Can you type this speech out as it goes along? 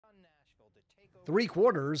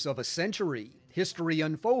Three-quarters of a century, history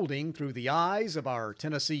unfolding through the eyes of our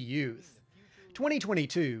Tennessee youth.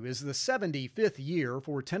 2022 is the 75th year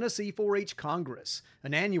for Tennessee 4-H Congress,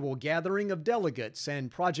 an annual gathering of delegates and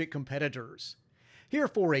project competitors. Here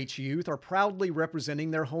 4-H youth are proudly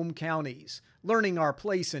representing their home counties, learning our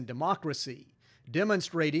place in democracy,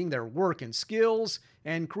 demonstrating their work and skills,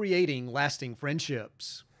 and creating lasting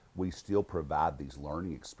friendships. We still provide these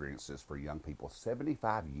learning experiences for young people.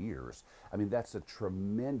 75 years. I mean, that's a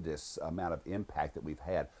tremendous amount of impact that we've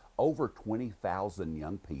had. Over 20,000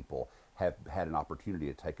 young people have had an opportunity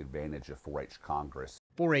to take advantage of 4-H Congress.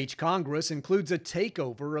 4-H Congress includes a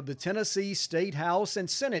takeover of the Tennessee State House and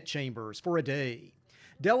Senate chambers for a day.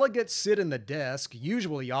 Delegates sit in the desk,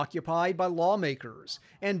 usually occupied by lawmakers,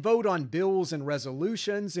 and vote on bills and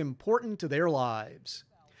resolutions important to their lives.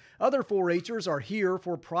 Other 4-Hers are here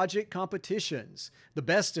for project competitions, the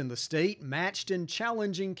best in the state matched in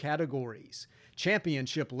challenging categories,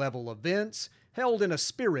 championship-level events held in a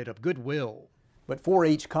spirit of goodwill. But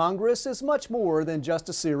 4-H Congress is much more than just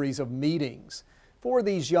a series of meetings. For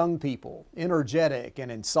these young people, energetic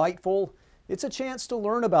and insightful, it's a chance to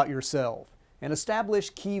learn about yourself and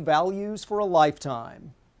establish key values for a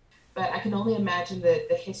lifetime. But I can only imagine the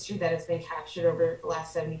history that has been captured over the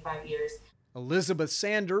last 75 years. Elizabeth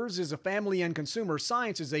Sanders is a family and consumer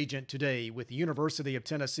sciences agent today with the University of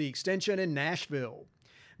Tennessee Extension in Nashville.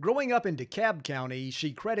 Growing up in DeKalb County,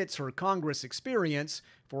 she credits her Congress experience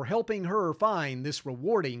for helping her find this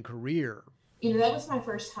rewarding career. You know, that was my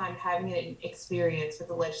first time having an experience with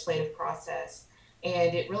the legislative process,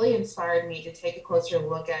 and it really inspired me to take a closer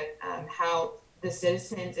look at how the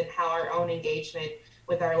citizens and how our own engagement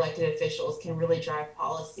with our elected officials can really drive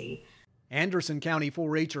policy. Anderson County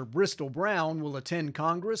 4-H'er Bristol Brown will attend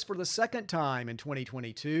Congress for the second time in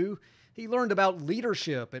 2022. He learned about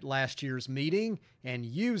leadership at last year's meeting and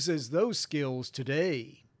uses those skills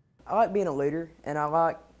today. I like being a leader, and I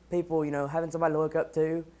like people, having somebody to look up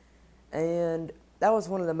to. And that was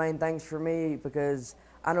one of the main things for me, because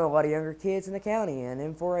I know a lot of younger kids in the county and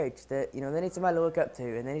in 4-H that, they need somebody to look up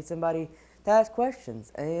to, and they need somebody to ask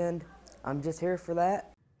questions, and I'm just here for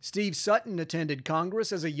that. Steve Sutton attended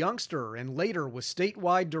Congress as a youngster and later was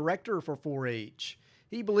statewide director for 4-H.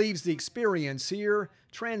 He believes the experience here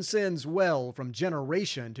transcends well from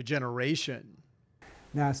generation to generation.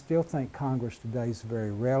 Now, I still think Congress today is very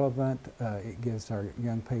relevant. It gives our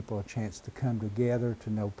young people a chance to come together, to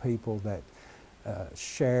know people that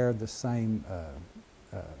share the same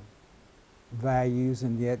values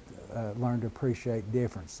and yet learn to appreciate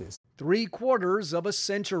differences. Three-quarters of a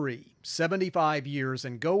century, 75 years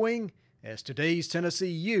and going, as today's Tennessee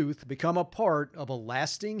youth become a part of a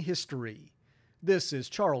lasting history. This is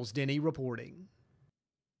Charles Denny reporting.